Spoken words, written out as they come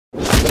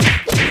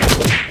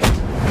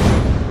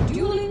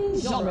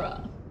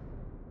genre.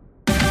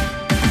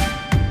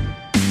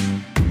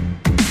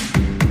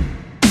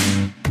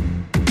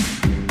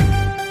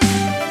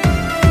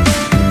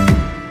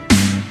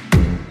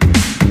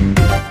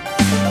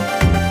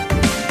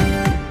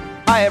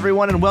 Hi,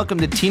 everyone, and welcome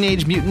to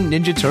Teenage Mutant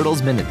Ninja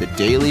Turtles Minute, the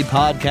daily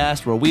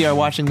podcast where we are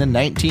watching the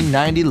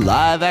 1990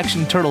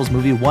 live-action Turtles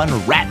movie one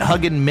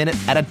rat-hugging minute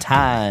at a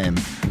time.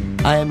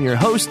 I am your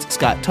host,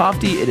 Scott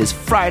Tofty. It is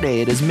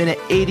Friday. It is minute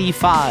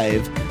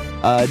 85.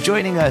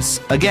 Joining us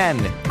again,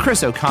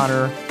 Chris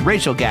O'Connor,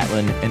 Rachel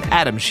Gatlin, and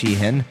Adam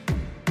Sheehan.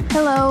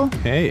 Hello.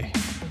 Hey.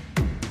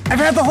 I've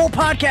had the whole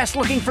podcast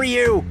looking for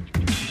you.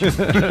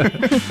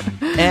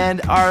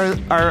 And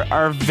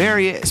our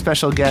very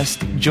special guest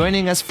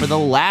joining us for the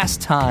last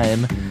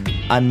time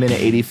on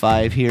minute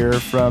 85 here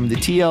from the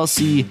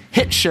TLC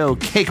hit show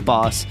Cake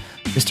Boss,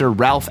 Mr.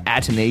 Ralph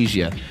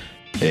Atanasia.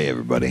 Hey,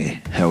 everybody.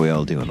 How we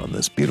all doing on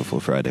this beautiful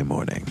Friday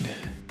morning?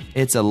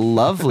 It's a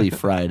lovely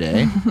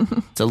Friday.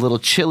 It's a little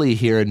chilly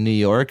here in New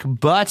York,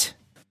 but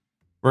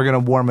we're going to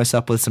warm us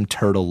up with some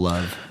turtle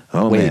love.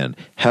 Oh, Wait, man.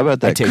 How about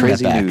that take that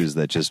crazy back. news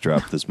that just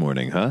dropped this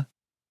morning, huh?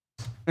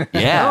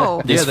 Yeah,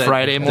 Oh. this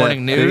Friday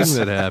morning news.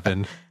 that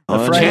happened.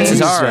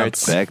 Chances are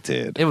it's-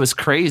 Unexpected. It was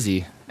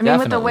crazy. I mean,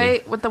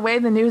 Definitely. with the way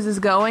the news is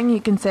going, you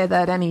can say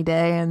that any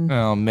day. And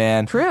Oh,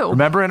 man. True.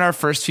 Remember in our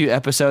first few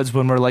episodes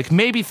when we're like,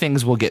 maybe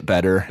things will get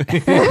better?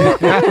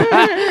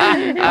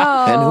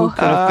 And who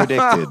could have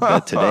predicted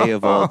that today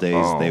of all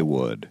days they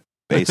would?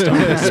 Based on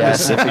the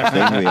specific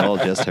thing we all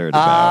just heard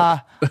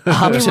about.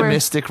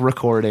 Optimistic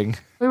recording.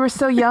 we were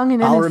so young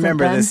and innocent. I'll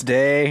remember then. this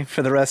day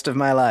for the rest of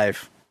my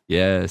life.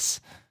 Yes.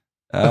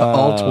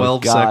 All Oh,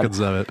 12 God. seconds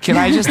of it. Can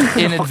I just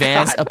in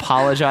advance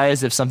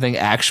apologize if something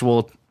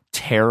actual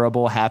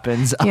terrible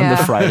happens on Yeah.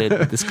 the Friday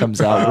that this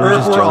comes out? We're,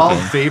 just we're all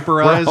joking.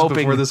 vaporized We're hoping-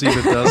 before this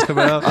even does come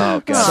out.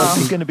 Oh, God. Oh.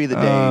 This is going to be the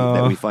day Oh.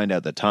 that we find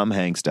out that Tom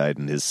Hanks died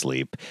in his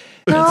sleep.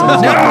 No. And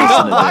someone's gonna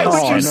listen to Why this,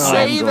 would you and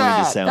say I'm going that?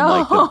 to sound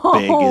like the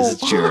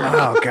biggest jerk.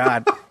 Oh,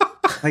 God.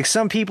 Like,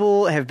 some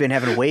people have been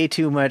having way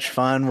too much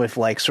fun with,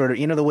 like, sort of,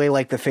 you know, the way,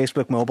 like, the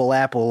Facebook mobile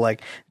app will,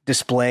 like,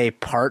 display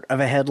part of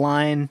a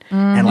headline.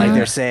 And, like,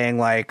 they're saying,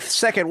 like,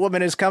 second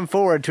woman has come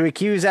forward to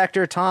accuse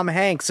actor Tom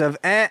Hanks of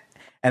And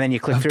then you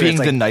click through, being it's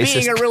like, the nicest.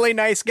 being a really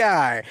nice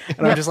guy.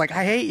 And I'm just like,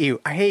 I hate you.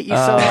 I hate you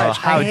so much.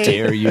 How I hate,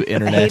 dare you, I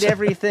Internet? hate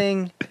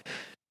everything.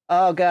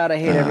 Oh, God, I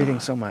hate everything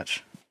so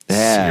much.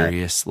 Yeah,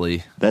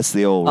 Seriously. that's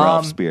the old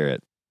Ralph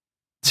spirit.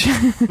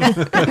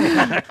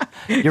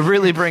 You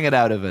really bring it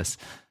out of us.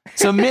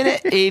 So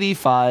minute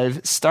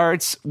 85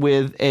 starts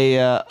with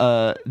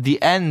the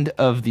end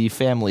of the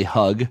family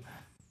hug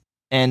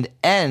and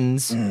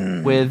ends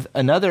with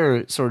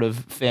another sort of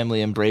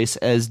family embrace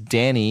as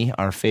Danny,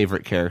 our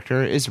favorite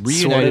character, is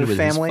reunited of with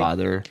family? his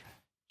father,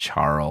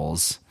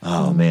 Charles.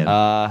 Oh, man.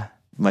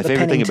 My The favorite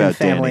thing Pennington about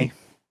family.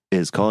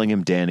 Danny is calling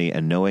him Danny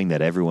and knowing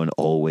that everyone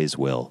always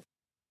will.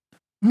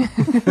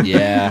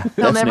 Yeah.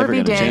 He'll That's never be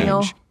gonna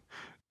Daniel. change.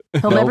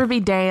 He'll Nope. never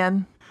be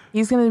Dan.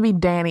 He's going to be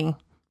Danny.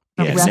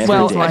 The Yeah, rest never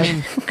of his Well, I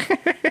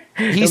life.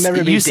 mean, He'll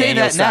never be you say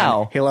Daniel's that son.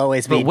 now, He'll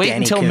always be but wait Danny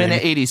until Coon.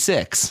 minute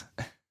 86.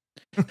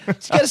 You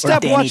gotta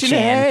stop Danny watching Chan.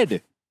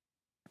 ahead.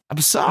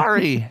 I'm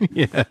sorry.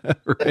 Yeah,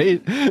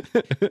 right?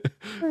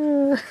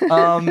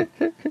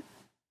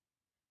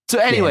 So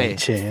anyway, Danny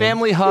Chan.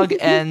 family hug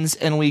ends,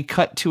 and we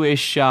cut to a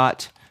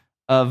shot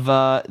of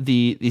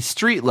the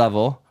street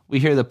level. We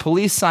hear the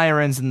police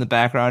sirens in the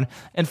background,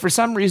 and for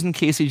some reason,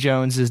 Casey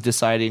Jones is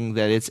deciding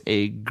that it's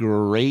a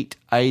great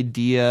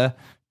idea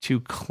to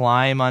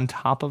climb on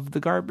top of the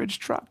garbage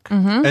truck.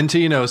 And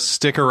to,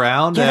 stick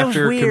around Yeah, that was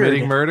after weird.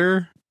 committing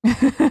murder.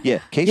 Yeah,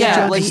 Casey Yeah,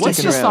 Jones like is what's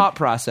sticking his around. thought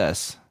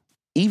process?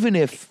 Even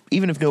if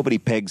nobody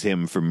pegs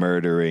him for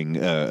murdering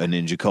a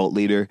ninja cult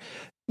leader,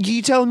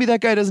 you telling me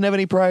that guy doesn't have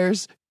any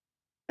priors?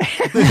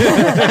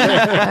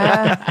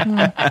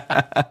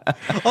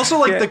 Also,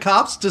 like, the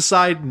cops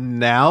decide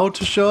now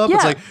to show up.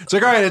 Yeah. It's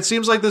like, all right, it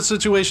seems like the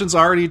situation's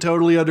already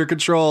totally under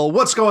control.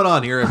 What's going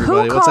on here,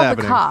 everybody? Who What's called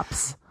happening? the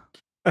cops?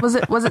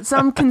 Was it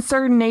some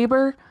concerned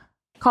neighbor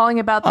calling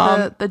about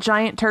the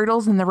giant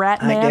turtles and the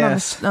rat I man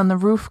guess. on the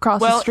roof across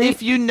the Well, street?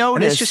 if you And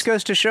notice, this just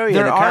goes to show you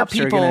there the are cops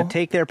are going people- to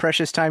take their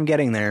precious time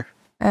getting there.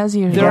 As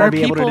usual. You There got are to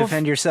be able to people-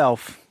 defend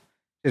yourself.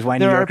 Is why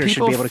New there are Yorkers should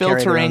people be able to carry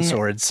their own filtering-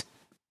 swords.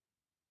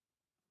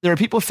 there are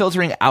people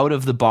filtering out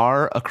of the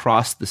bar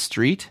across the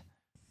street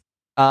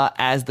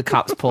as the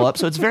cops pull up.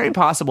 So it's very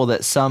possible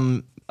that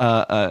some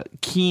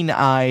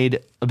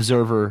keen-eyed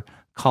observer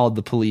called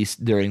the police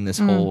during this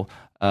whole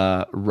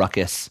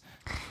ruckus.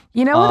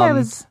 You know what I Um,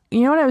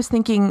 was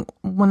thinking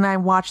when I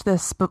watched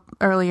this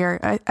earlier?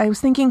 I was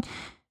thinking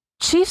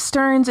Chief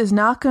Stearns is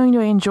not going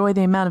to enjoy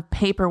the amount of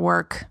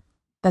paperwork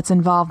that's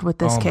involved with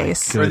this Oh my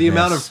case. God. Or the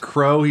amount Goodness. of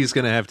crow he's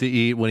going to have to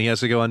eat when he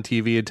has to go on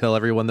TV and tell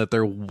everyone that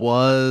there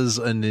was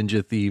a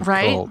ninja thief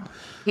Right? cult.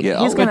 Yeah,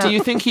 He's But gonna, do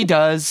you think he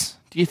does?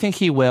 Do you think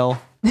he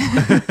will?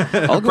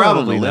 I'll go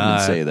Probably on a limb not.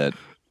 and say that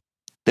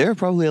there are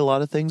probably a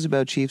lot of things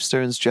about Chief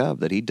Stern's job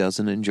that he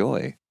doesn't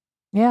enjoy.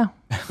 yeah.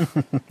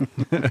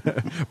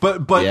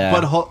 But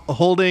Yeah.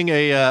 holding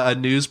a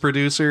news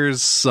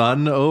producer's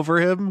son over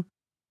him.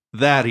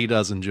 that he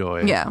does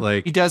enjoy. Yeah.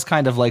 Like, He does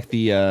kind of like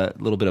the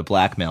little bit of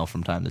blackmail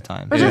from time to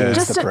time. But Yeah.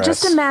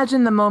 just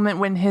imagine the moment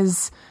when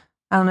his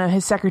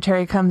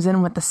secretary comes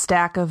in with the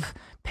stack of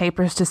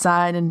papers to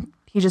sign, and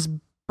he just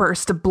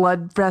burst a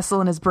blood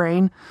vessel in his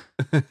brain.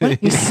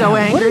 He's so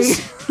angry.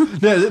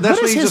 yeah,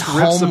 that's when is he his just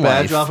rips the home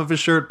badge life? off of his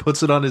shirt,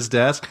 puts it on his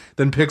desk,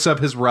 then picks up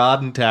his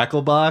rod and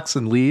tackle box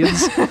and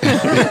leaves.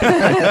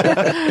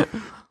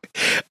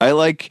 I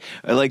like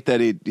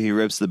that he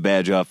rips the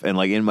badge off, and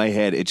like in my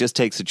head, it just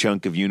takes a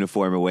chunk of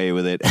uniform away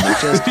with it, and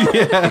it's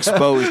just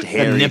exposed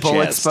hairy Nipple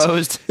chest.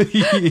 exposed.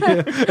 yeah.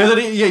 And then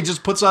he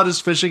just puts on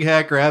his fishing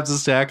hat, grabs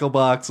his tackle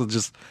box, and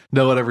just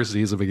no one ever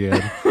sees him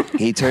again.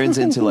 He turns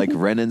into like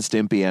Ren and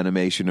Stimpy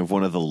animation of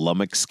one of the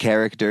Lummox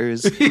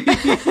characters.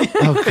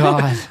 Oh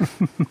God.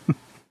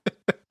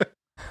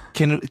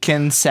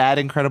 Can sad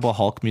Incredible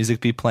Hulk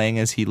music be playing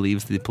as he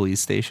leaves the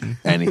police station?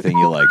 Anything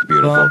you like,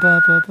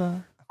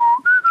 beautiful.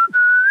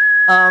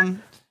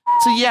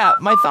 So yeah,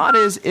 my thought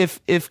is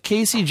if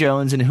Casey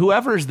Jones and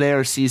whoever's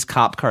there sees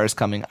cop cars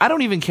coming, I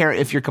don't even care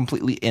if you're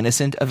completely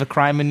innocent of a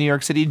crime in New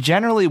York City.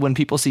 Generally, when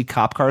people see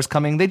cop cars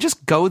coming, they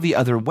just go the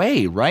other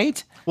way,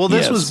 right? Well,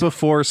 this Yes. was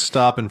before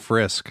Stop and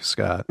Frisk,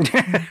 Scott.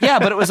 Yeah,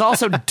 but it was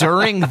also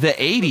during the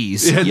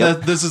 80s. Yeah,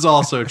 this is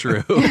also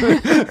true.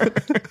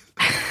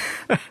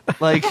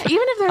 Like,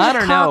 Even if there's I a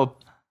don't cop, know.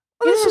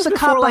 Even if This was there's a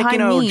before, cop like,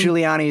 behind me.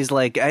 Giuliani's,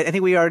 like, I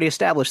think we already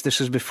established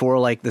this was before,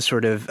 like, the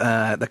sort of,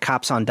 the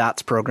Cops on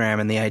Dots program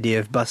and the idea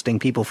of busting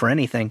people for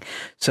anything.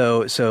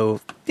 So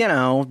you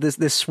know,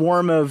 this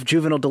swarm of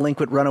juvenile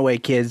delinquent runaway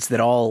kids that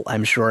all,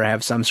 I'm sure,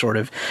 have some sort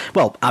of,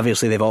 well,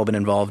 obviously they've all been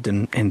involved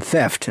in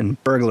theft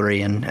and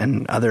burglary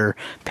and other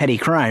petty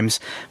crimes.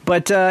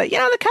 But, you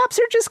know, the cops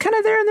are just kind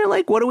of there and they're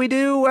like, what do we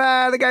do?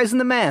 The guys in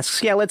the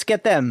masks. Yeah, let's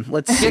get them.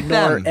 Let's Get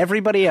ignore them.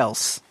 everybody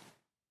else.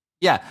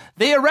 Yeah,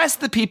 they arrest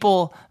the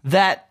people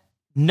that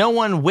no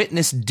one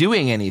witnessed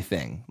doing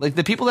anything. Like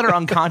the people that are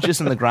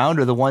unconscious on the ground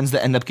are the ones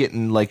that end up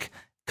getting like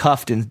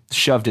cuffed and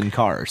shoved in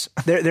cars,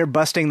 They're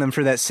busting them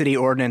for that city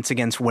ordinance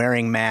against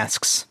wearing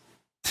masks.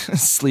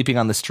 sleeping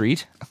on the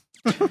street.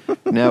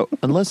 Now,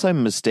 unless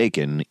I'm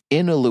mistaken,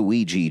 in a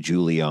Luigi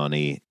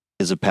Giuliani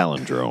is a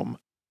palindrome.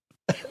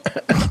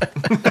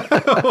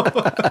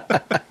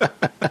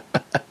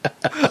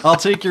 I'll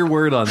take your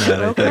word on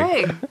that, I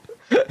think. Okay.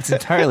 It's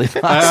entirely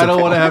possible. I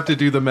don't want to have to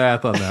do the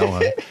math on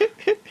that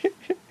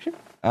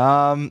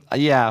one.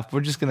 Yeah,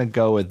 we're just gonna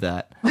go with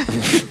that.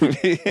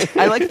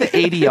 I like the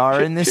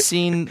ADR in this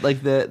scene,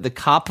 like the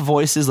cop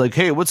voices, like,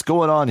 "Hey, what's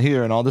going on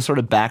here?" and all this sort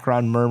of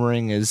background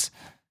murmuring is.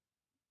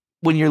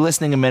 When you're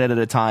listening a minute at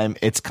a time,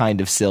 it's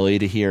kind of silly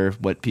to hear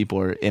what people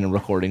are in a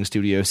recording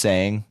studio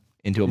saying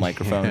into a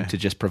microphone to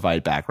just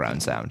provide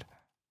background sound.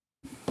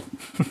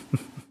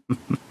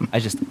 I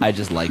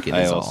just like it.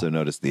 I is also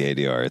noticed the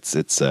ADR.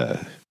 It's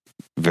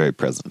very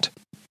present.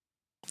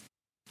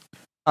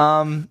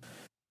 all.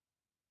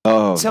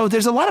 Oh, So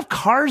there's a lot of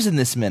cars in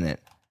this minute.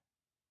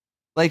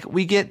 Like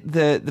we get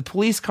the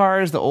police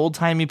cars, the old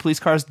timey police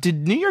cars.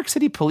 Did New York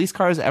City police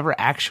cars ever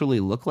actually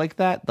look like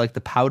that? Like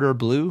the powder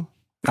blue?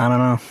 I don't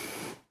know.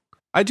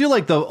 I do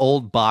like the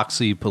old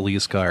boxy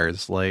police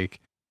cars.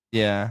 Like,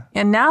 Yeah.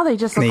 And now they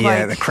just look The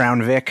like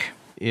Crown Vic.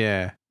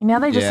 yeah. now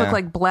they just Yeah. look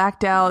like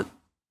blacked out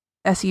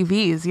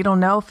SUVs. You don't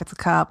know if it's a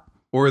cop.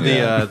 Or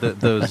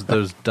those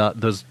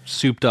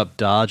souped up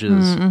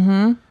Dodges.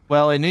 Mm-hmm.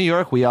 Well, in New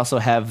York, we also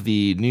have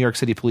the New York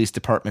City Police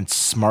Department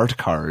smart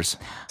cars.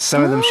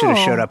 Some of them should have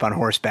Oh. showed up on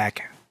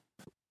horseback.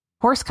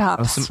 Horse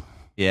cops. Oh,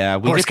 Yeah,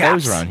 we Horse get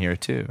those cops. around here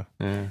too.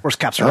 Yeah. Horse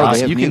cops Oh, are they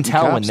awesome. have You can mutant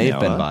tell when cops they've now,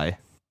 been huh? by.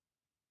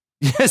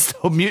 Yes,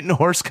 the mutant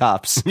horse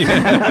cops.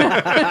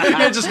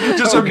 Yeah, just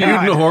a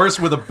mutant horse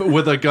with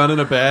a gun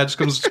and a badge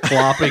comes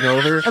clopping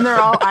over. And they're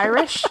all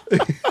Irish.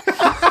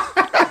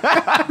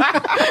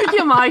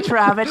 You might,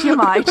 Rabbit. You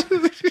might.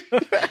 Do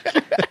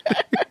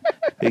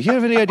you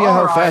have any idea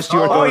how fast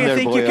you're Oh, going you there,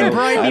 think boyo? you can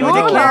bribe I me don't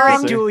with a know, carrot,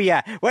 officer. do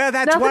ya? Well,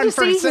 that's Nothing one to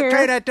for see here.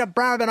 straight to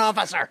bribe an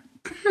officer.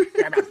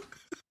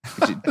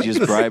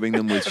 Just bribing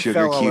them with sugar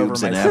Fell all over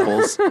cubes and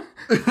myself.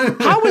 apples.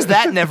 How was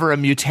that never a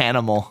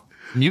mutanimal?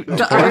 Mutant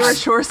The horse?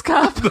 Irish horse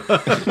cop.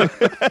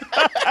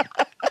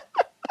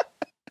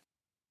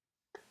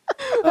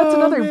 That's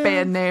another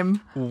band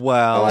name.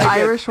 Wow.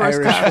 Irish horse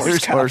Irish cop.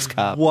 Irish horse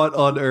cop. What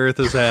on earth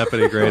is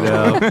happening right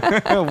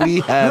now?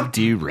 We have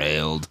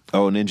derailed.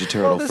 Oh, Ninja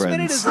Turtle Well, this minute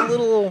friends. is a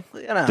little,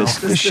 you know, The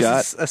this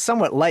shot- is a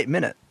somewhat light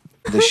minute.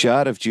 The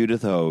shot of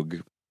Judith Hogue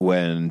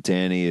when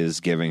Danny is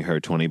giving her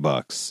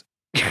 $20.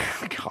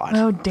 God.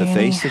 Oh, The Danny.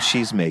 face that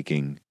she's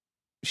making,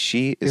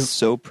 she is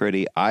so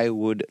pretty. I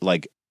would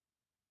like.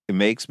 It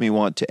makes me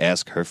want to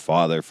ask her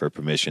father for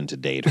permission to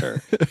date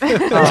her.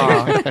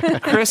 Aw.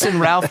 Chris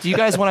and Ralph, do you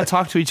guys want to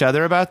talk to each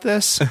other about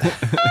this?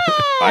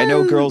 I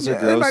know girls are Yeah,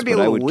 that gross, might be a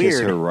but I little would kiss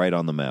weird. her right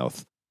on the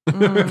mouth.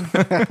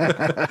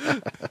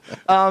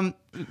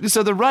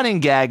 So the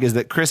running gag is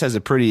that Chris has a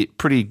pretty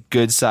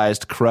good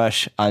sized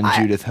crush on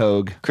Judith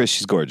Hogue. Chris,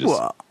 she's gorgeous.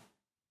 Well,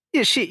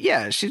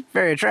 she's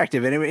very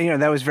attractive,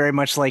 and that was very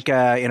much like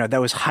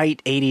that was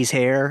height 80s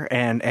hair,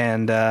 and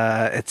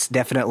it's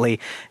definitely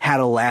had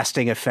a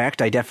lasting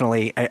effect.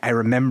 I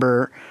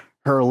remember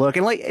her look,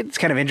 and like it's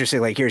kind of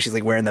interesting. Like here, she's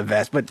like wearing the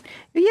vest, but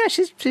yeah,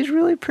 she's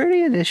really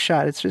pretty in this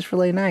shot. It's just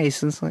really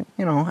nice. It's like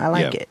I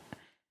like it.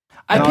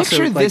 I And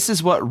picture also, this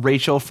is what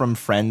Rachel from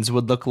Friends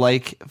would look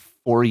like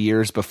 4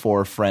 years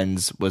before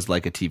Friends was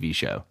like a TV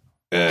show.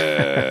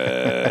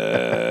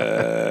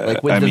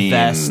 Like with the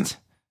vest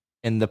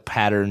and the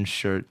pattern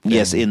shirt.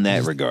 Yes, thing. in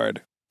that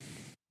regard.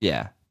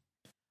 Yeah.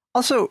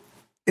 Also,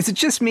 is it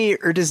just me,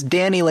 or does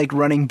Danny like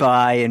running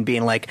by and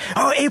being like,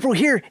 "Oh, April,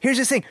 here's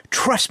this thing.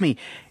 Trust me."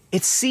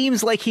 It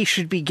seems like he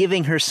should be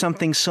giving her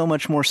something so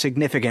much more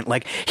significant,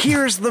 like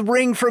here's the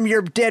ring from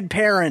your dead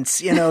parents,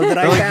 that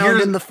I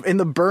found in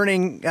the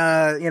burning,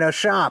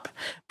 shop.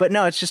 But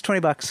no, it's just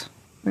 $20.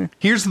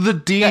 Here's the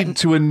deed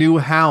to a new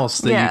house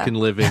that you can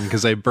live in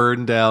because I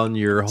burned down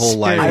your whole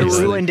life. I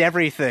ruined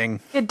everything.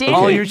 Yeah, Danny,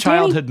 All your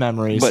childhood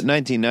memories. But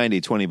 1990,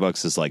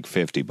 $20 is like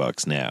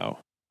 $50 now.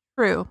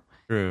 True.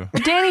 True.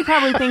 Danny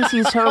probably thinks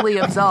he's totally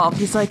absolved.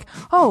 He's like,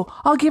 "Oh,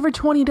 I'll give her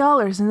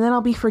 $20 and then I'll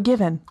be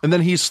forgiven." And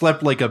then he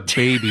slept like a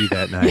baby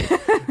that night.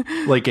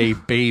 Like a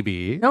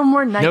baby. No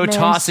more nightmares. No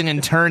tossing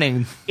and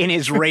turning. In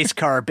his race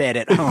car bed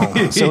at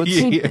home. So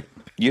Yeah.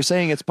 you're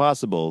saying it's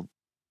possible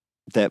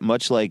that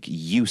much like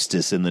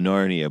Eustace in the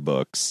Narnia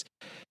books,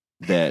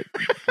 that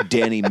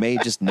Danny may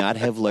just not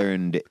have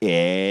learned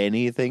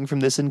anything from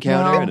this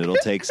encounter, No. and it'll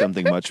take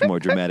something much more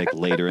dramatic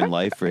later in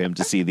life for him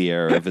to see the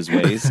error of his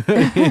ways.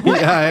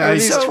 Yeah,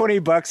 These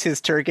 $20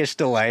 his Turkish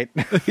delight.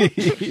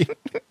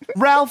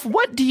 Ralph,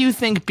 what do you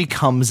think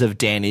becomes of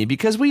Danny?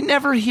 Because we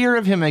never hear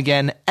of him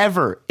again,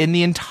 ever, in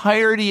the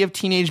entirety of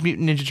Teenage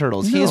Mutant Ninja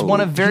Turtles. He is No,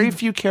 one of very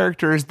few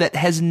characters that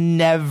has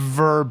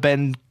never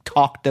been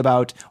talked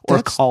about or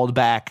That's called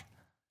back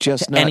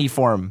Just to not any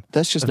form.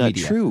 That's just of not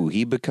media. true.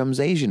 He becomes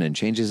Asian and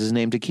changes his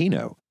name to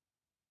Kino.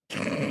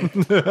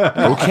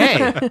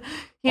 Okay.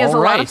 He has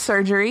All a lot right. of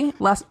surgery,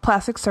 less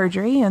plastic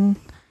surgery, and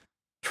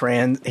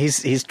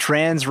He's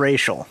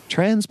transracial.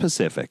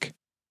 Trans-Pacific.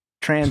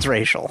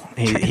 Transracial.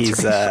 He's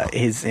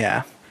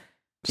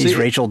See-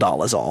 Rachel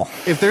Dolezal.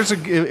 If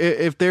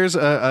there's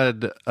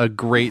a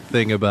great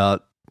thing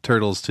about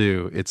Turtles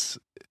 2, it's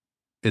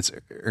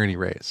Ernie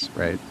Reyes,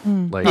 right?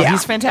 Like Yeah.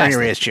 he's fantastic.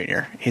 Ernie Reyes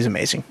Jr. He's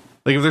amazing.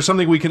 like if there's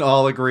something we can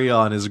all agree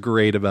on is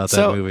great about that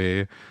So-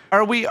 movie.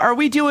 Are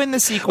we doing the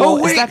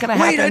sequel? Is that going to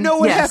happen? I know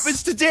what Yes.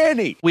 happens to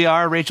Danny. We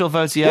are. Rachel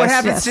votes yes. What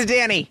happens Yes. to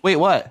Danny? Wait,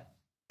 what?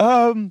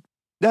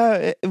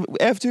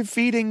 After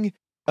feeding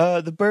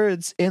the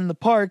birds in the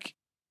park,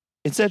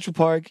 in Central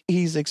Park,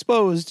 he's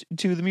exposed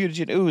to the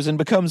mutagen ooze and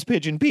becomes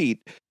Pigeon Pete.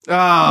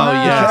 Oh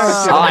yes.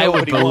 Character I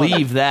would nobody wanted.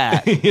 believe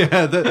that.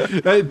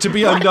 Yeah, to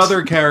be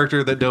another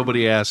character that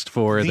nobody asked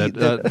for.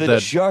 The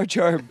Jar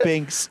Jar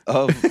Binks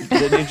of the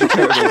Ninja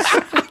Turtles.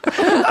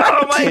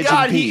 Oh my Pigeon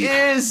God, he Pete.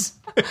 is.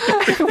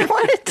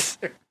 What?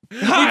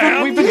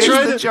 we've been He's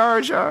trying the to Jar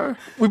Jar.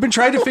 we've been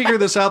trying to figure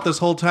this out this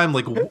whole time.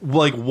 Like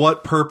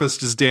what purpose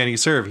does Danny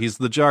serve? He's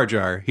the Jar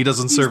Jar. He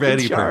doesn't serve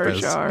any Jar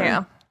purpose. Jar.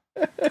 yeah.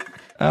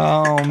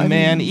 Oh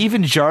man,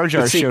 even Jar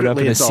Jar showed up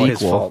in Secretly, a it's all his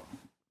sequel. fault.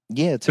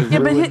 Yeah, to Yeah,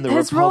 but ruin the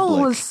his role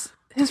Republic. was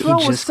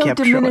just so kept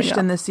showing diminished up.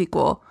 in the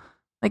sequel,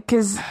 like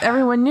because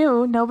everyone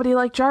knew nobody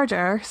liked Jar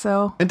Jar.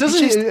 So And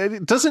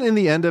doesn't in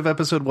the end of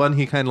episode 1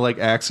 he kind of like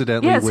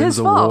accidentally Yeah, it's wins his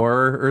a fault.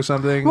 war or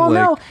something? well,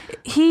 like, no,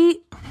 he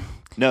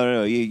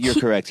No, you're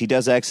correct. He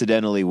does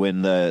accidentally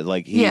win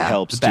he Yeah.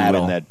 helps to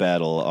Battle. win that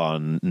battle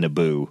on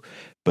Naboo.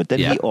 But then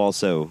Yeah. he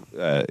also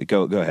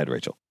go ahead,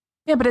 Rachel.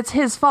 yeah, but it's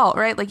his fault,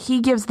 right? Like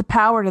he gives the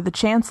power to the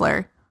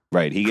Chancellor,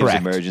 Right, he gives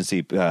Correct.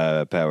 emergency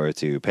power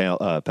to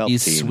Palpatine.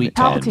 He's sweet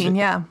Palpatine.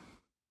 Yeah,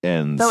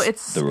 and so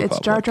it's the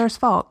Republic. Jar Jar's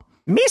fault.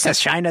 Misa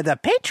Shina, the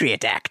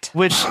Patriot Act.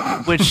 Which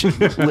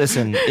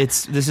listen,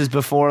 this is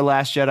before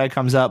Last Jedi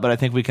comes out, but I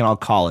think we can all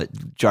call it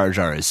Jar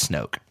Jar is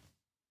Snoke.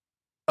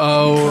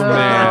 oh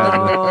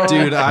man,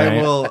 dude,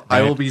 Right.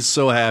 I will be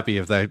so happy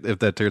if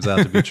that turns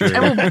out to be true. I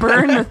will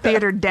burn the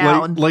theater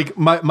down. Like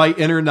my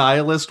inner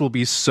nihilist will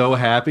be so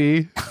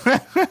happy.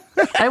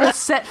 I will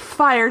set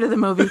fire to the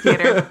movie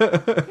theater.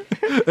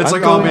 It's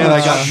like, going oh man,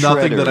 I got with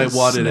nothing that I Shredder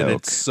wanted, and Snoke.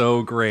 it's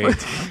so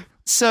great.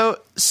 So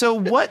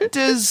what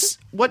does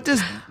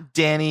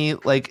Danny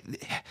like?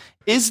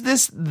 Is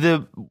this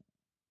the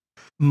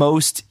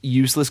most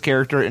useless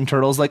character in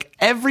Turtles? Like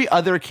every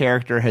other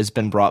character has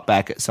been brought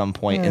back at some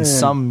point in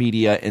some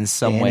media in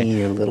some Danny, way.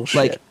 you little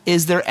Like, shit.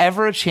 is there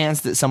ever a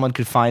chance that someone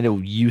could find a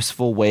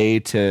useful way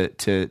to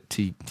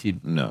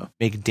No.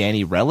 make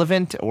Danny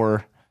relevant?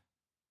 Or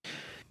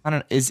I don't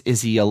know,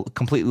 is he a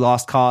completely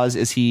lost cause?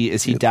 Is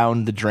he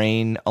down the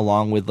drain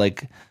along with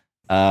like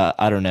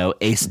I don't know,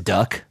 Ace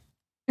Duck?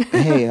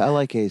 Hey, I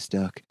like Ace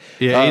Duck.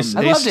 Yeah, Ace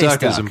I loved Ace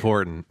Duck is Duck.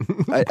 important.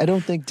 I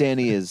don't think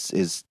Danny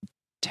is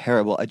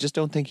terrible. I just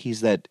don't think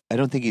he's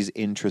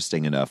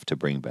interesting enough to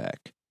bring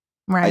back.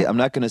 Right. I'm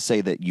not going to say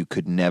that you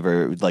could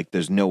never, like,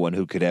 there's no one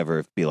who could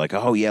ever be like,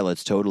 oh, yeah,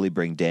 let's totally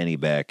bring Danny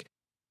back.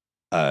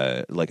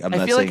 Like, I'm I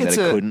not feel saying like that it's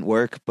it a- couldn't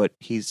work, but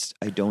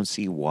I don't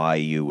see why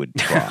you would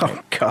try.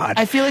 Oh God.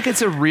 I feel like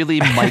it's a really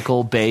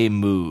Michael Bay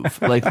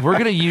move. Like, we're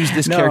going to use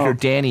this No. character,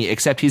 Danny,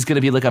 except he's going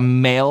to be like a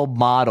male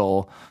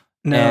model.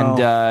 No.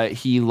 And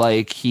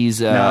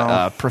he's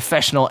a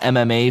professional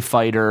MMA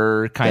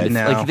fider, kind of.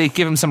 No. Like, they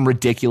give him some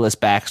ridiculous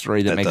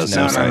backstory that That makes does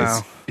no sound sense.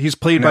 nice. He's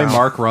played by No.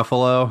 Mark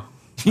Ruffalo.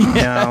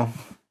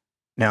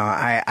 No,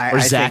 I Or I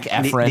Zac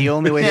think Efron. The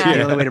only way Yeah.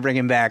 the only way to bring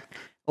him back.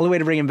 Only way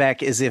to bring him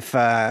back is if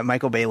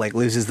Michael Bay like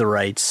loses the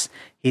rights.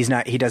 He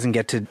doesn't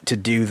get to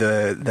do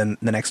the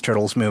next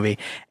Turtles movie,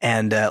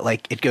 and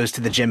like it goes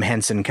to the Jim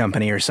Henson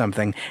Company or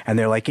something, and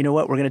they're like, you know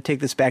what, we're going to take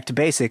this back to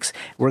basics.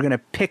 We're going to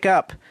pick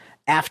up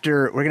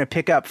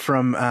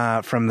from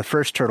the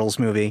first Turtles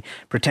movie.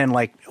 Pretend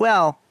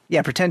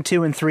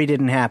 2 and 3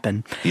 didn't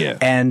happen. Yeah.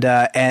 And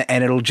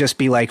it'll just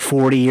be like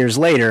 40 years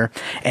later,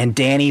 and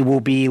Danny will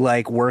be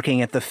like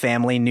working at the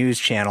Family News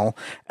Channel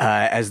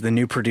as the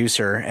new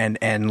producer,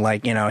 and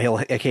like, you know, he'll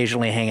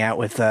occasionally hang out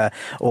with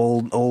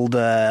old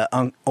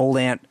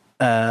Aunt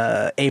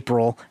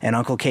April and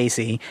Uncle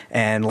Casey,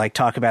 and like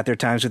talk about their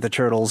times with the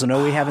Turtles, and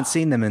we haven't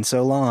seen them in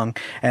so long.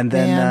 And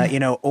then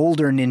Man.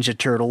 older Ninja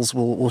Turtles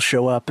will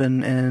show up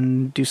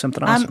and do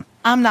something awesome.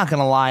 I'm not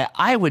gonna lie.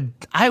 I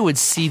would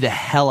see the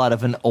hell out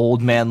of an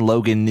old man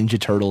Logan Ninja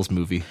Turtles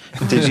movie.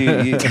 Did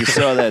you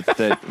saw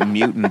that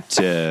mutant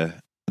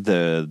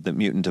the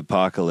mutant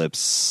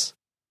apocalypse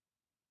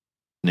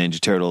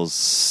Ninja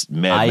Turtles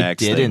Mad I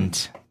Max thing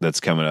didn't. that's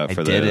coming out I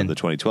for didn't. the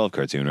 2012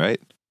 cartoon,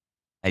 right?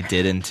 I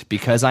didn't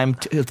because I'm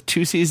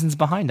 2 seasons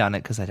behind on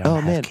it because I don't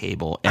have man.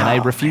 cable and I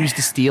refuse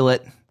to steal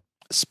it.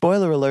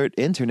 Spoiler alert,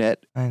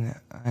 internet. I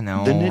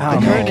know. The Oh,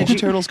 current no. Ninja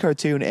Turtles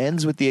cartoon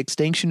ends with the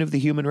extinction of the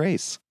human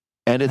race.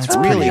 And it's That's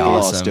really pretty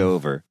glossed awesome.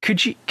 over.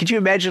 Could you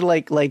imagine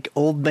like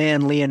old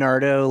man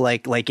Leonardo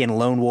like in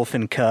Lone Wolf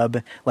and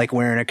Cub, like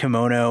wearing a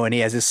kimono and he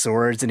has his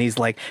swords and he's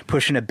like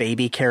pushing a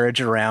baby carriage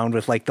around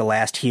with like the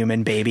last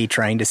human baby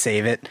trying to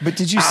save it? But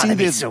did you see that'd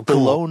be the, so the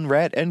cool. Lone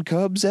Rat and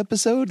Cubs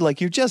episode? Like,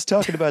 you're just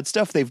talking about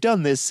stuff they've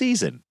done this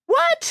season.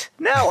 What?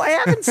 No, I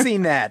haven't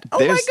seen that. Oh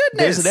my goodness!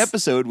 There's an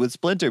episode with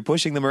Splinter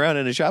pushing them around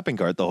in a shopping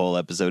cart the whole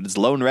episode. It's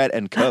Lone Rat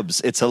and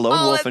Cubs. It's a lone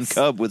wolf and that's-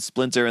 cub with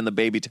Splinter and the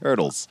baby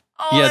turtles.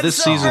 Oh, Yeah, that's this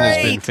so season has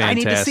been great. I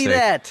need to see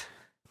fantastic.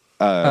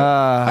 that.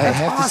 I That's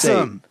have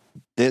awesome. to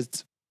say,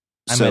 this.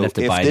 I so might have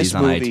to if buy this these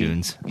on movie-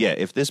 iTunes. Yeah,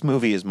 if this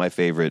movie is my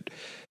favorite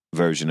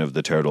version of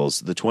the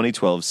Turtles, the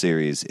 2012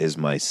 series is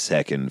my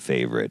second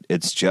favorite.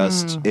 It's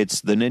just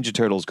it's the Ninja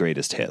Turtles'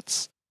 greatest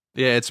hits.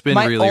 Yeah, it's been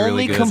My really, only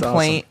really good.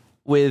 complaint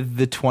with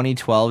the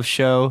 2012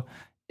 show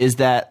is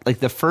that like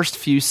the first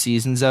few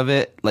seasons of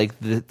it, like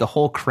the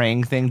whole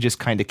Krang thing just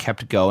kind of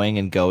kept going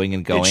and going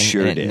and going.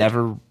 sure and did.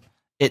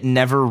 It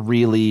never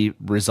really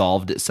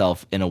resolved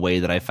itself in a way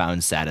that I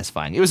found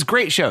satisfying. It was a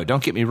great show,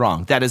 don't get me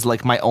wrong. That is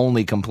like my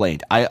only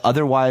complaint.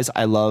 Otherwise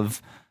I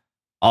love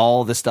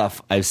all the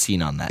stuff I've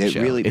seen on that It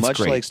show. really, It's much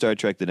great. like Star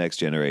Trek: The Next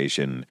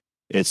Generation,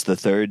 it's the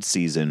third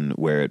season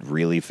where it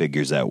really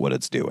figures out what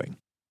it's doing.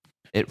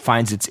 It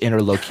finds its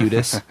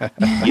interlocutus.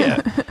 Yeah,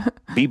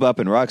 Bebop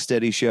and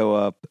Rocksteady show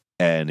up,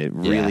 and it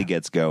really Yeah.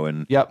 gets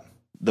going. Yep.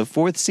 The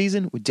fourth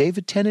season with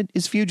David Tennant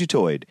is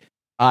Fugitoid.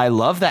 I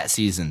love that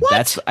season.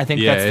 I think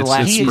Yeah, that's the it's-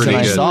 last it's He season pretty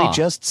I good. occasionally saw.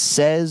 just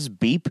says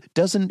beep.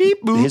 Doesn't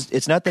Beep, boop.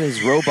 It's not that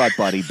his robot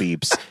body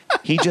beeps.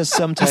 He just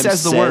sometimes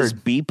says the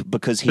word. beep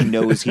because he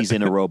knows he's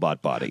in a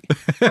robot body.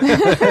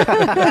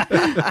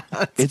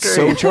 It's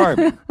so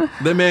charming.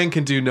 The man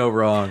can do no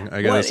wrong,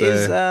 I gotta What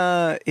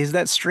say. is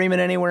that streaming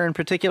anywhere in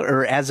particular,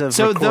 or as of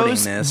So recording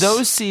those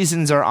this?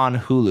 seasons are on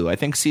Hulu. I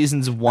think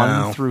seasons 1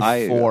 Oh. through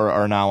I- 4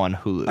 are now on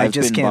Hulu. I I've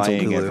just been canceled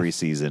buying Hulu. every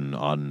season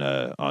on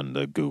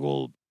the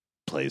Google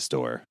Play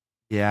Store.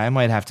 Yeah, I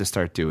might have to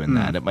start doing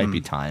that. It might Hmm.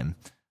 be time.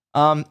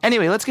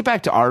 Anyway, let's get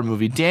back to our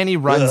movie. Danny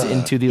runs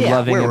into the Yeah,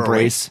 loving where were we?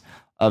 embrace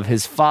of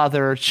his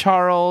father,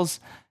 Charles.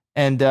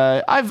 And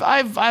I've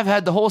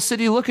had the whole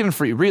city looking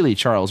for you. Really,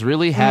 Charles?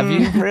 Really? Have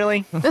you?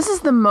 Really? This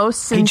is the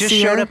most He sincere.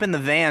 just showed up in the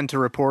van to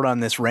report on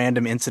this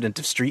random incident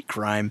of street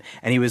crime,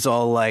 and he was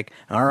all like,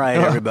 "All right,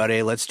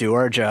 everybody, let's do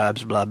our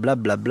jobs." Blah blah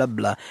blah blah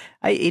blah.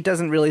 It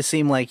doesn't really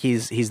seem like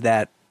he's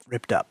that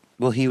ripped up.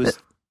 Well, he was.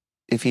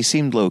 If he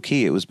seemed low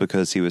key, it was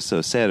because he was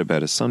so sad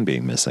about his son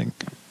being missing.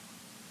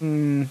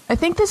 I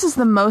think this is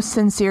the most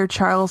sincere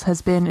Charles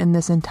has been in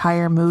this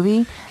entire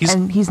movie,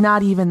 and he's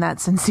not even that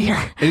sincere.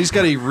 And he's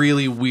got a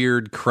really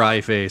weird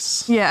cry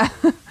face. Yeah.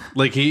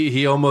 Like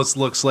he almost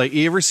looks like,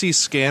 you ever see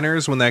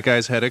Scanners when that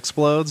guy's head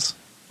explodes?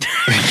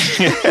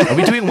 Are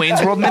we doing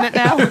Wayne's World Minute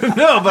now?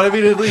 No, but I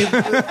mean,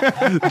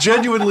 it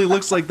genuinely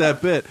looks like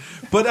that bit.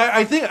 But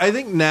I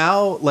think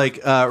now, like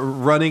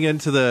running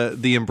into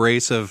the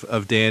embrace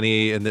of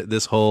Danny and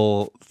this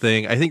whole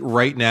thing, I think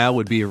right now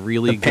would be a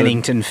really good.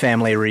 Pennington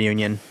family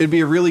reunion. It'd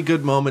be a really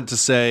good moment to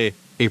say,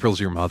 "April's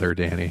your mother,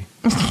 Danny."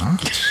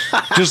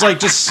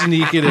 just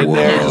sneak it in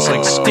there, just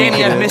like sneak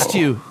Danny, it I've in. missed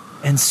you.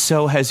 And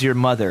so has your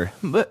mother.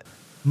 But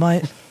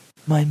my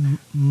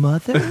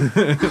mother?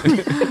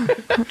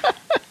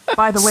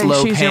 By the way,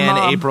 Slow she's your pan,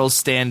 mom. April's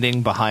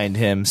standing behind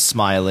him,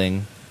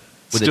 smiling.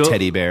 with a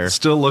teddy bear.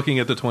 Still looking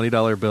at the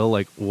 $20 bill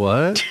like,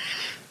 what?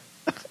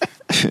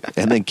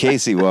 And then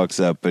Casey walks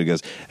up and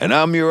goes, "And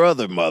I'm your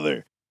other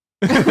mother."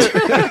 We're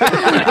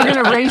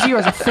going to raise you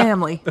as a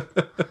family.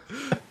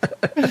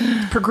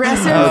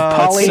 Progressive,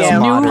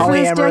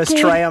 polyamorous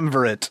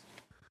triumvirate.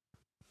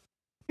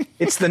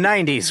 It's the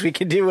 90s. We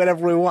can do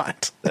whatever we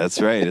want.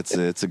 That's right.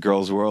 It's a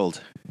girl's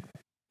world.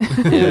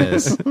 It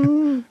is.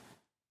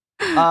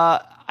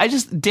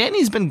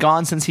 Danny's been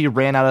gone since he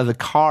ran out of the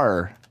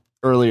car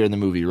earlier in the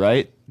movie,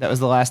 right? That was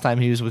the last time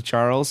he was with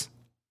Charles.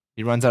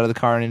 He runs out of the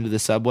car and into the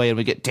subway, and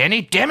we get,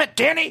 "Danny, damn it,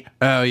 Danny!"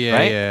 Oh, yeah,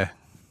 right?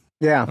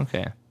 Yeah.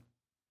 Okay.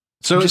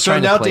 So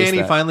trying to now place Danny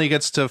that. finally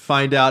gets to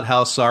find out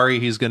how sorry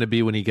he's going to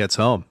be when he gets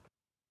home.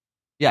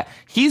 Yeah,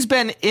 he's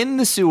been in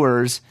the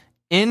sewers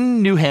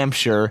in New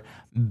Hampshire,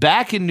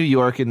 back in New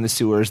York in the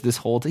sewers this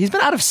whole time. He's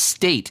been out of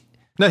state.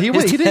 No, he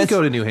didn't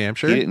go to New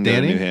Hampshire. He didn't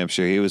Danny? go to New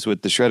Hampshire. He was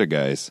with the Shredder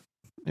guys.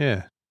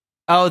 Yeah.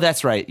 Oh,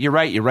 that's right. You're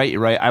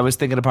right. I was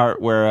thinking of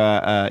part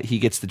where he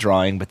gets the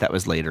drawing, but that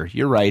was later.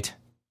 You're right.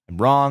 I'm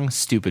wrong.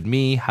 Stupid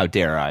me. How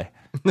dare I?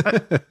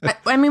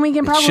 I mean, we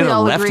can probably should've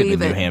all left him agree in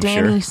New that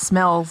Hampshire. Danny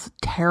smells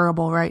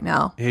terrible right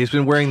now. He's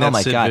been wearing that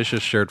my Sid God.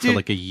 Vicious shirt for Dude,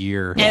 like a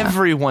year.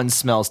 Everyone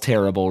smells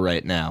terrible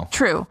right now.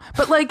 True,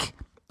 but like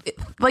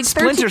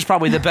Splinter's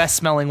probably the best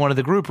smelling one of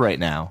the group right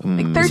now. He's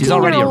 13-year-old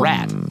already a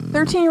rat.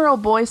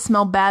 13-year-old boys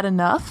smell bad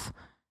enough.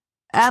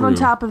 Add on True.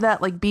 top of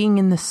that, like being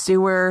in the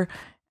sewer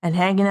and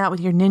hanging out with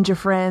your ninja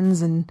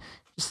friends and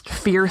just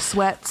fear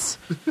sweats.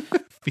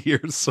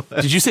 Fear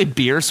sweat. Did you say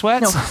beer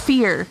sweats? No,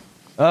 fear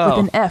Oh.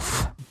 with an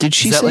F. Did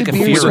she Is that say like a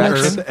beer fear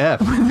sweats? erection? F.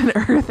 With an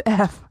earth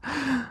F.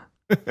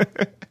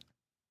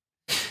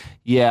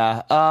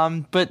 Yeah.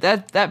 But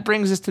that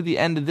brings us to the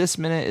end of this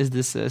minute. Is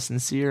this a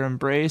sincere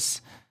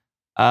embrace?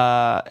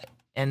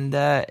 And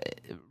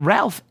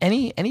Ralph,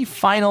 any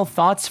final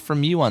thoughts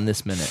from you on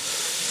this minute?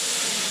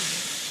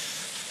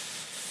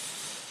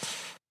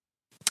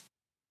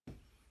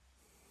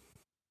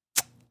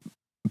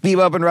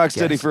 Bebop and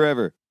Rocksteady Yes.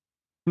 forever.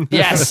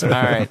 Yes. All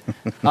right.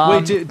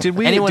 Wait, did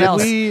we anyone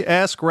else? we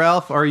ask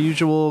Ralph our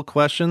usual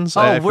questions?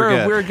 I Oh,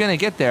 forget. we're gonna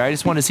get there. I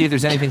just want to see if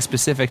there's anything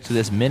specific to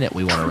this minute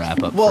we want to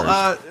wrap up. Well,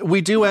 first.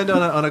 we do end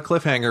on a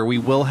cliffhanger. We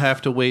will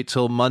have to wait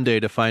till Monday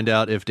to find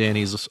out if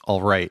Danny's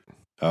all right.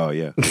 Oh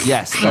yeah.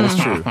 Yes, that is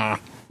true.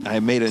 I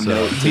made a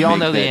note to we all make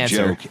know the that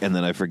answer. joke, and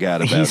then I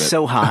forgot about He's it.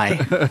 so high.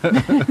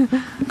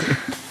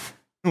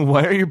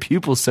 Why are your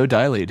pupils so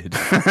dilated?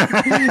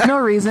 No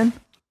reason.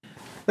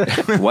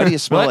 Why do you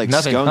smell What? like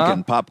Nothing, skunk huh?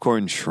 and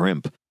popcorn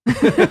shrimp? You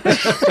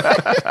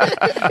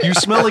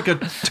smell like a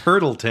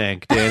turtle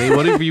tank, Danny.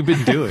 What have you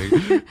been doing?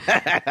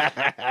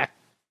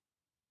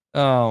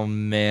 Oh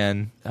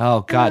man.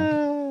 Oh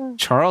god.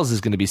 Charles is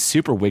going to be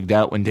super wigged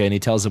out when Danny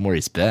tells him where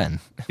he's been.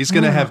 He's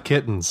going to have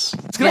kittens.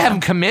 He's going to have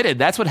him committed.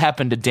 That's what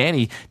happened to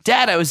Danny.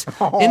 Dad, I was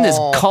in this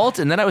cult,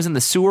 and then I was in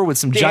the sewer with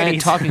some giant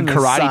Danny's talking in the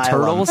karate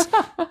asylum. turtles.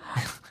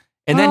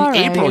 And then All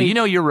right. April, you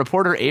know your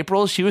reporter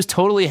April, she was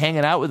totally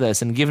hanging out with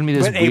us and giving me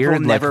this But weird April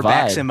never like,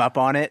 backs vibe. him up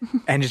on it,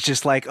 and it's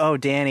just like, "Oh,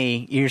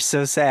 Danny, you're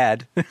so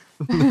sad."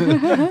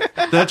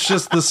 That's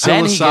just the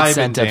Then he gets psilocybin,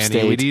 sent Danny.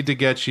 upstate. We need to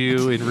get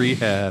you in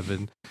rehab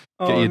and get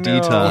Oh, you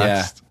no. detoxed.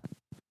 Yeah.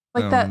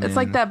 Like Oh, that. It's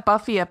like man. that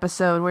Buffy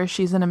episode where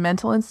she's in a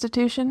mental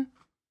institution.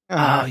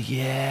 Oh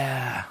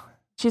yeah.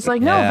 She's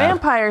like, "No, Yeah.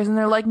 vampires," and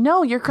they're like,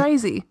 "No, you're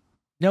crazy."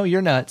 No,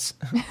 you're nuts.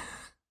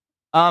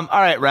 All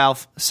right,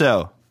 Ralph.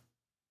 So,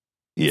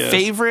 Yes.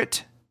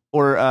 favorite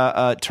or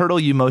turtle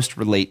you most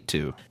relate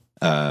to?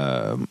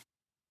 I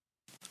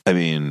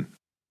mean,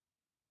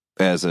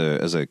 as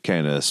a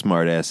kind of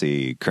smart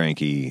assy,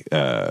 cranky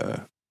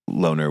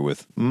loner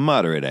with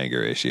moderate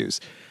anger issues,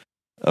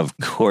 of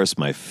course,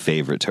 my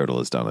favorite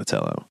turtle is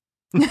Donatello.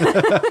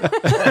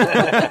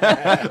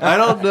 I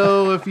don't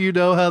know if you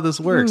know how this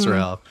works,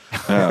 Ralph.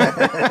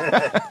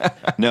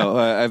 No,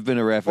 I've been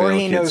a Raphael Or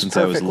he kid knows since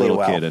I was a perfectly little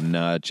well. kid, and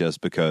not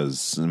just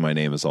because my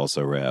name is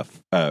also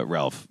Ralph.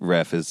 Ralph.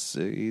 Raph is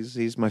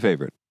he's my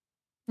favorite.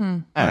 Hmm.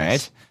 All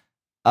right.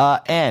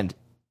 And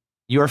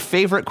your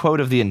favorite quote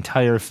of the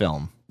entire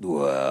film?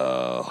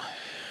 Whoa.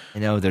 I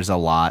know there's a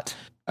lot.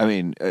 I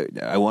mean,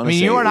 I want I to mean,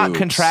 say you are not oops.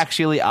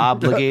 contractually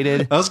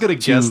obligated I was going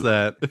to guess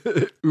that.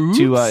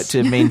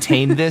 to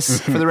maintain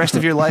this for the rest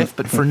of your life,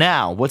 but for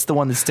now, what's the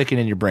one that's sticking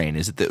in your brain?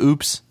 Is it the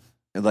oops?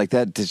 Like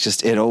that. It's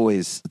just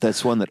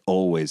that's one that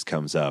always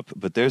comes up.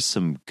 But there's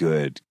some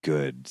good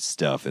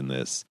stuff in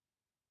this.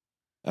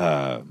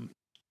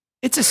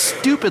 It's a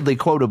stupidly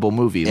quotable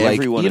movie. Like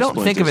Every one you don't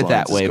think of it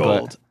that Splinter's way,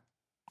 lines is but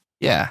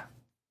yeah.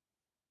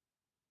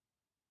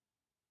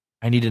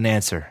 I need an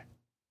answer.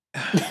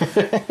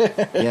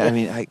 Yeah, I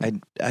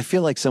mean, I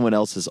feel like someone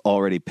else has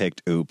already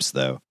picked oops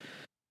though.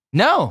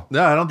 No,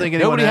 No, I don't think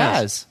anyone nobody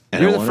has. has.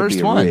 And You're I the wanna first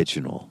be one.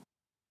 original.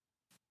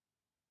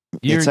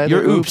 You're, It's either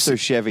you're oops or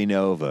Chevy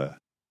Nova.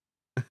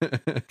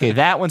 Okay,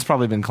 that one's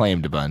probably been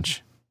claimed a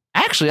bunch.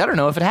 Actually, I don't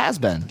know if it has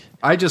been.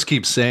 I just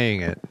keep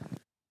saying it.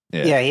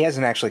 Yeah, he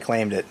hasn't actually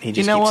claimed it. He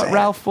just You know keeps what, saying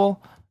Ralph?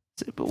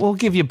 We'll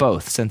give you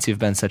both since you've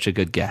been such a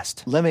good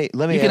guest. Let me You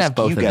can have ask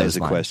both you of guys those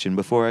a lines. question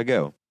before I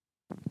go.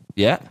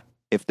 Yeah.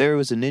 if there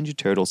was a Ninja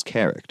Turtles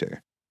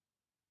character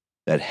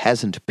that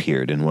hasn't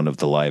appeared in one of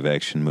the live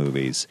action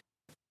movies,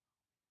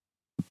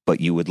 but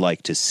you would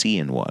like to see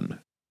in one,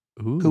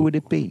 who would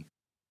it be?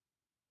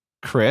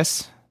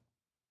 Chris?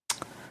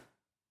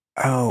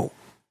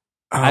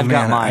 I've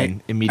got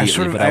mine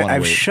immediately, but I want to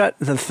I've wait. shut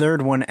the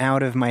third one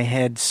out of my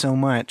head so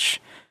much,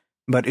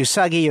 but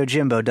Usagi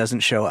Yojimbo doesn't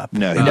show up.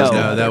 No, he No. doesn't.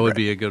 No, that would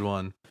be a good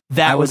one.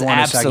 That I would was want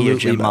Usagi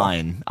absolutely Yojimbo.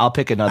 mine. I'll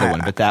pick another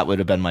one, but that would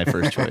have been my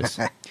first choice.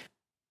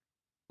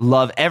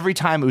 Love every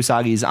time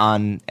Usagi's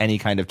on any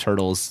kind of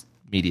Turtles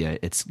media.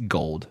 It's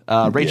gold.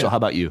 Rachel, how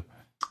about you?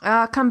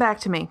 Come back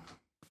to me.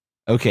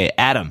 Okay,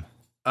 Adam.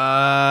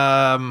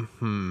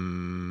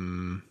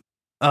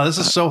 Oh, this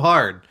is so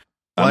hard.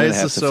 I'm Why gonna is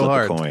have this to so flip a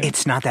hard? coin.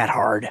 It's not that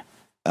hard.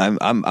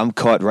 I'm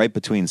caught right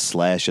between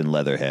Slash and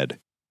Leatherhead.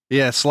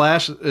 Yeah,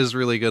 Slash is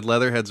really good.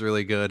 Leatherhead's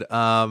really good.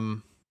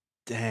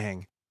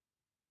 Dang.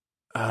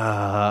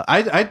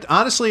 I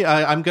honestly,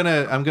 I'm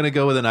gonna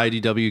go with an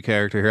IDW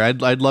character here.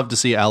 I'd love to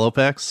see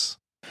Alopex,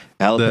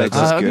 Alopex the- is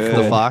that'd be good.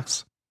 cool. the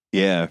fox.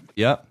 Yeah,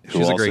 Yep. who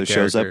She's a also great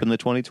shows up character. in the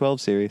 2012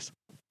 series.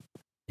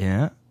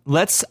 Yeah.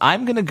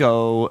 I'm going to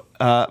go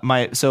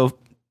so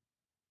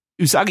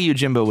Usagi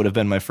Yojimbo would have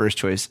been my first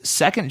choice.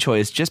 Second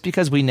choice, just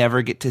because we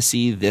never get to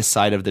see this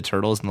side of the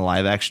Turtles in the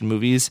live action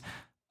movies,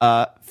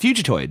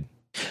 Fugitoid.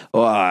 See,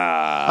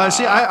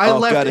 I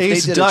left God, if they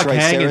Ace did a Duck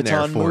hanging there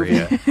Triceraton for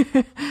movie-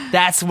 you.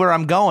 That's where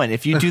I'm going.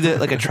 If you do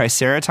like a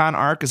Triceraton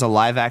arc as a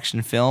live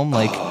action film,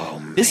 like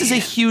this is a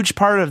huge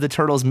part of the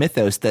Turtles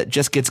mythos that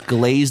just gets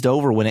glazed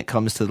over when it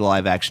comes to the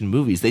live action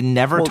movies. They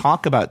never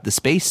talk about the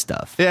space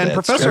stuff. Yeah, and That's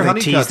Professor They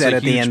Honeycutt's teased that a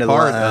at the huge end of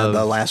part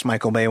the last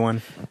Michael Bay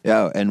one.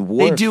 Yeah, and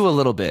They Worf, do a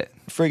little bit.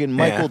 friggin'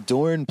 Michael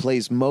Dorn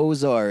plays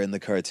Mozart in the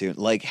cartoon.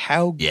 Like,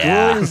 how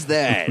Yeah. good is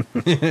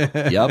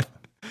that? Yep.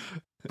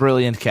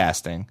 Brilliant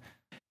casting.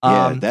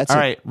 Yeah, that's all a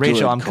right,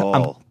 Rachel. good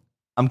call.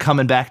 I'm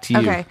coming back to you.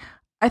 Okay.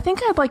 I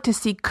think I'd like to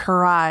see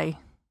Karai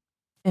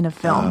in a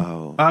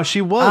film. Oh.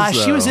 She was.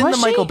 She was in Was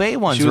the she? Michael Bay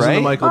ones, She was right?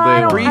 in the Michael I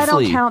Bay don't, one. I don't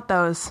Briefly. count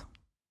those.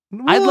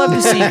 I'd love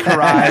to see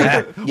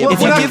Karai. Yeah, Well, if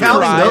we're you not give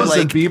counting Karai, those like,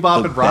 in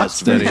Bebop The and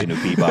best version Rocksteady. of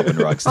Bebop and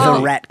The Rocksteady.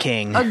 Oh. Rat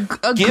King. A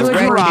Give good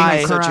Karai Rat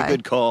King Such a Karai.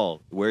 good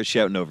call. We're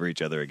shouting over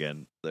each other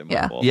again. My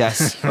Yeah. fault.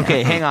 Yes.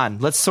 Okay, hang on.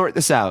 Let's sort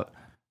this out.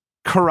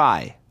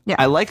 Karai. Yeah.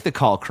 I like the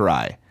call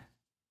Karai.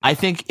 I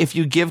think if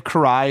you give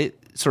Karai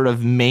sort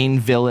of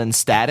main villain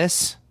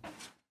status,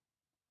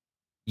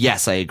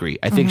 yes, I agree.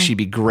 I think she'd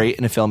be great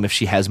in a film if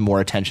she has more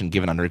attention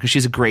given on her because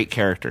she's a great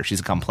character. She's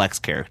a complex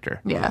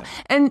character. Yeah.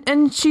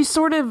 And she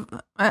sort of,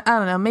 I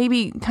don't know,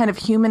 maybe kind of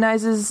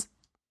humanizes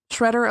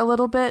Shredder a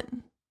little bit,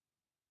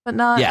 but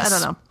not, Yes. I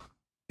don't know.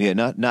 Yeah,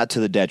 not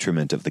to the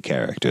detriment of the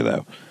character,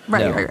 though.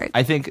 Right, No. right.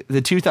 I think the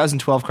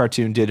 2012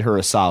 cartoon did her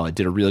a solid,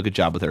 did a really good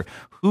job with her.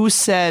 Who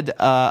said,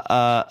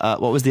 what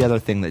was the other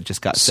thing that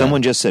just got said?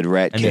 Someone just said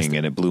Rat I missed King, it.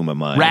 and it blew my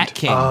mind. Rat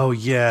King. Oh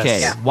yes. Okay,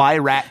 Yeah. why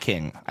Rat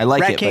King? I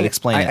like Rat it, King, but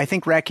explain it. I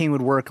think Rat King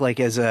would work like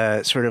as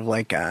a sort of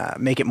like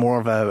make it more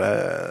of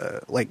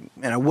a like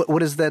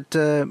what is that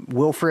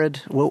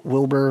Wilfred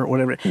Wilbur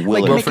whatever like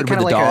Wilfred make it kind with of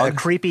the like dog? a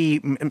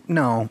creepy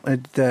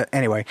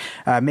anyway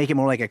make it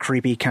more like a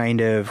creepy kind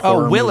of Oh,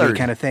 horror movie Willard.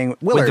 kind of thing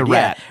With Willard the yeah,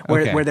 rat.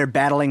 Okay. where they're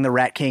battling the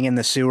Rat King in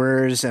the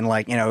sewers and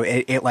like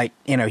it like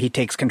he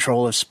takes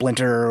control of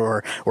Splinter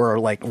or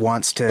like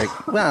wants to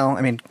well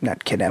I mean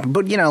not kidnap him,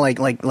 but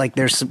like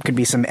there's could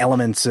be some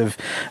elements of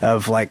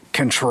like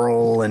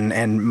control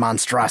and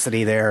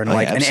monstrosity there and Oh,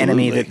 like yeah, an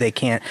enemy absolutely. that they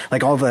can't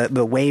like all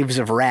the waves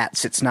of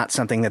rats. It's not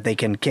something that they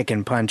can kick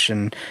and punch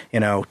and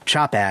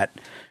chop at.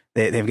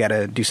 They've got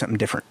to do something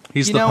different.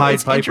 He's you the know, Pied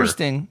it's Piper.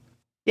 interesting.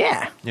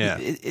 Yeah. Yeah.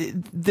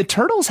 The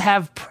Turtles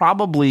have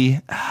probably,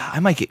 I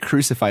might get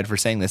crucified for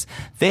saying this.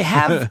 They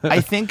have,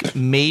 I think,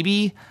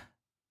 maybe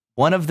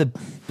one of the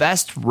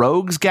best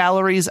rogues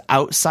galleries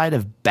outside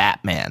of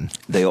Batman.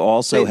 They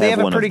also They have have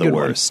a one of pretty the good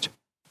one. worst.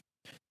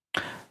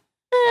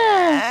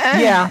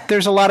 Yeah,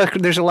 there's a lot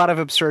of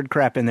absurd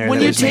crap in there. When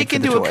that you was made take for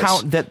the into toys.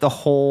 account that the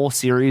whole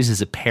series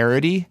is a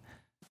parody,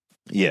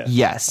 Yeah.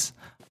 yes.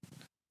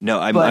 No,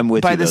 But I'm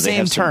with by you, the though. They same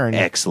have some turn-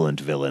 excellent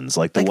villains.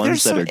 Like, the Like,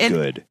 ones there's that some- are and-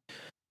 good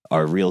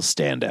are real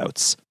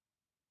standouts.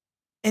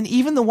 And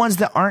even the ones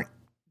that aren't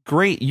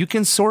great, you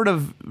can sort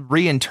of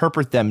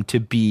reinterpret them to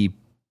be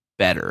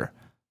better.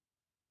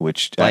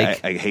 Which,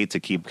 Like- I hate to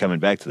keep coming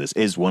back to this,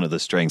 is one of the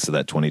strengths of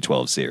that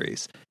 2012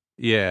 series.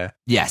 Yeah.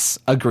 Yes,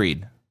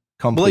 agreed. Like,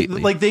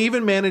 Completely. like they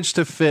even managed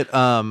to fit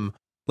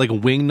like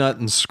Wingnut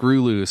and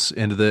Screwloose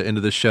into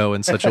the show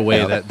in such a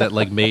way that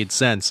like made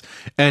sense.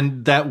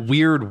 And that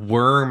weird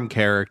worm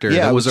character Yeah,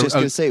 that I was was just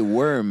going to say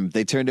Worm.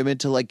 They turned him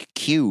into, like,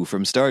 Q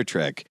from Star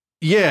Trek.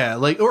 yeah,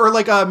 like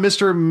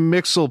Mr.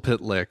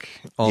 Mixelpitlick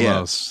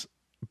almost.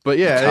 But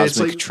yeah, it's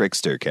Cosmic like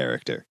trickster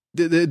character.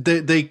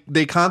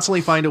 they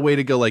constantly find a way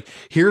to go like,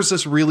 here's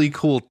this really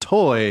cool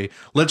toy.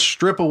 Let's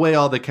strip away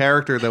all the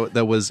character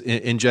that was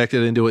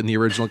injected into it in the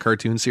original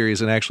cartoon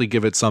series and actually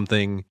give it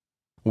something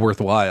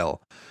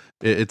worthwhile.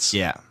 It's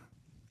yeah.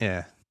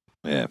 yeah.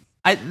 Yeah.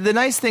 The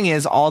nice thing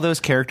is all those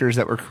characters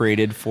that were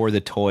created for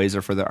the toys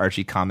or for the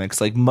Archie comics,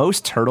 like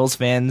most Turtles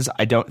fans,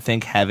 I don't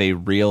think have a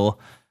real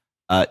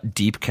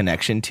deep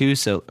connection to.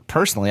 So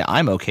personally,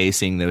 I'm okay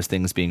seeing those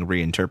things being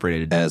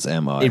reinterpreted. As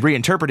am I.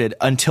 Reinterpreted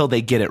until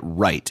they get it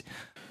right,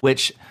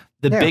 which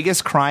the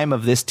biggest crime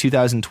of this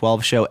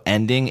 2012 show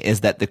ending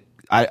is that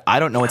I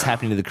don't know what's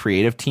happening to the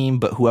creative team,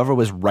 but whoever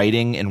was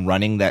writing and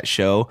running that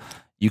show,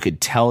 you could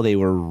tell they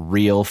were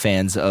real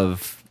fans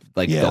of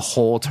the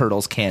whole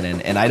Turtles canon,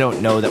 and I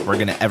don't know that we're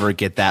going to ever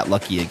get that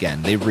lucky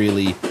again. They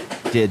really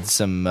did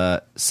some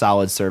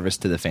solid service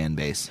to the fan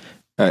base.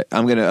 All right,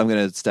 I'm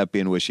gonna stop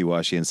being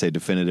wishy-washy and say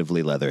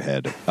definitively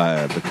Leatherhead,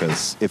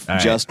 because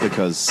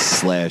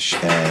Slash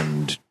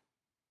and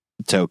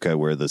Toka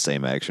were the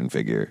same action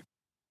figure.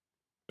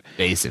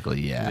 Basically,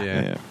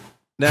 yeah.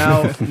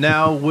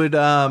 Now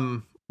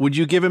would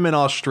you give him an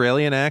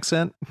Australian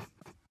accent?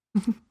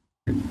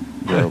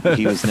 Well,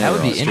 he was never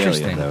That would be Australian,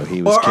 interesting. though.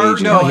 He was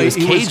Cajun. No, he was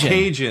he was Cajun.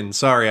 Cajun.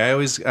 Sorry, I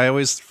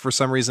always for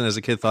some reason as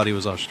a kid thought he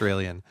was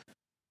Australian.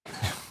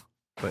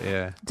 But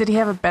yeah, Did he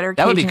have a better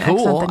That would Cajun be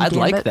cool. accent than I'd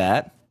like Gambit?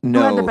 that. Who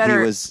had the No, better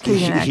he was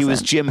Cajun he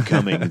was accent? Jim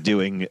Cumming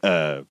doing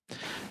a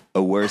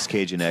worse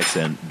Cajun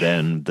accent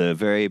than the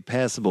very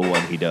passable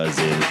one he does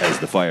as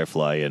the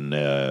Firefly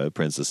in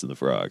Princess and the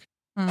Frog.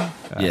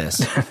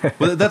 Yes.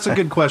 well, that's a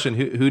good question.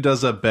 Who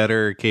does a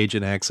better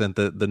Cajun accent,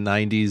 the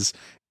 '90s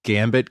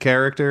Gambit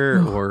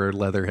character or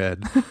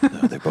Leatherhead?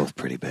 No, they're both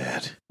pretty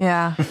bad.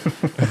 Yeah.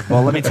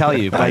 Well, let me tell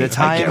you, by the I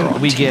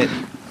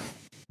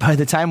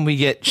time we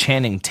get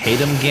Channing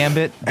Tatum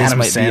Gambit, this Adam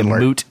might be Sandler. a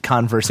moot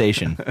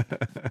conversation.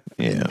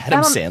 Yeah.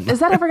 Adam Sandler.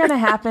 Is that ever going to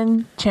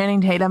happen? Channing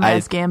Tatum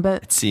as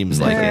Gambit? It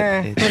seems like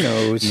it. Who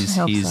knows? I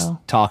hope He's so.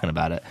 talking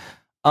about it.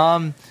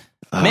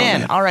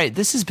 Man, all right,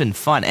 this has been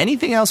fun.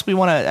 Anything else we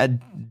want to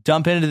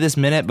dump into this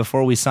minute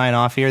before we sign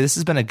off here? This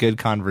has been a good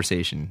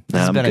conversation. This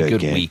has I'm been a good,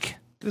 good Gabe. week.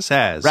 This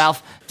has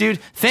Ralph, dude,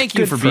 thank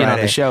you Good for being on the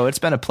Friday. show. It's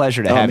been a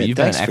pleasure to Oh, have man, you. You've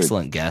been an thanks for-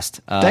 excellent guest.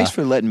 Thanks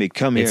for letting me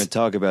come here it's- and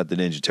talk about the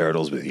Ninja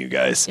Turtles with you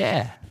guys.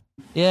 Yeah.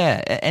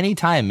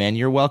 Anytime, man.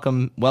 You're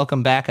welcome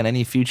back on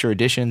any future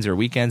editions or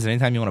weekends.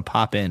 Anytime you want to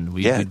pop in,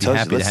 we'd be happy to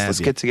have let's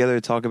you. get together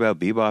and talk about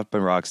Bebop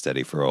and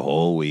Rocksteady for a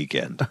whole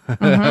weekend.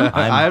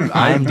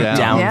 I'm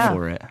down. Yeah.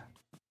 for it.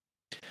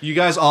 You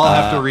guys all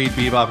have to read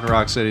Bebop and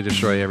Rocksteady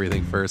Destroy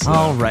Everything first. though.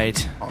 All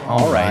right.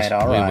 All right.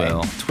 We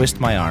will. Twist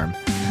my arm.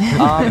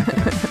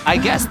 I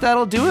guess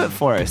that'll do it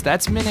for us.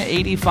 That's minute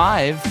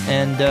 85.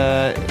 And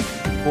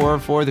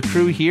for the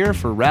crew here,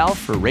 for Ralph,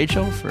 for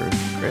Rachel, for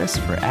Chris,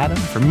 for Adam,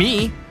 for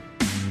me,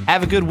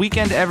 have a good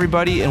weekend,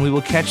 everybody. And we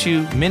will catch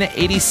you minute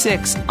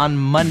 86 on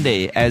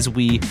Monday as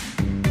we...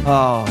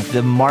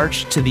 the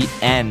march to the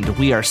end.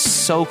 We are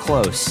so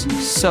close.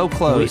 So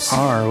close.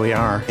 We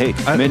are. Hey,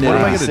 what minute am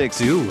I gonna 86.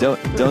 do?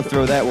 Don't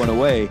throw that one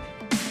away.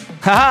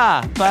 Ha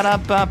ha!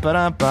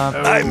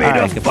 Ba-da-ba-ba-da-ba. I made All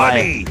a right,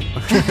 goodbye.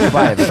 funny.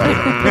 Goodbye,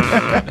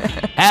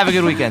 everybody. Have a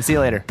good weekend. See you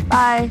later.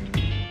 Bye.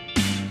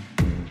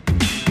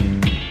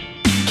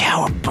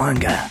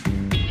 Cowabunga.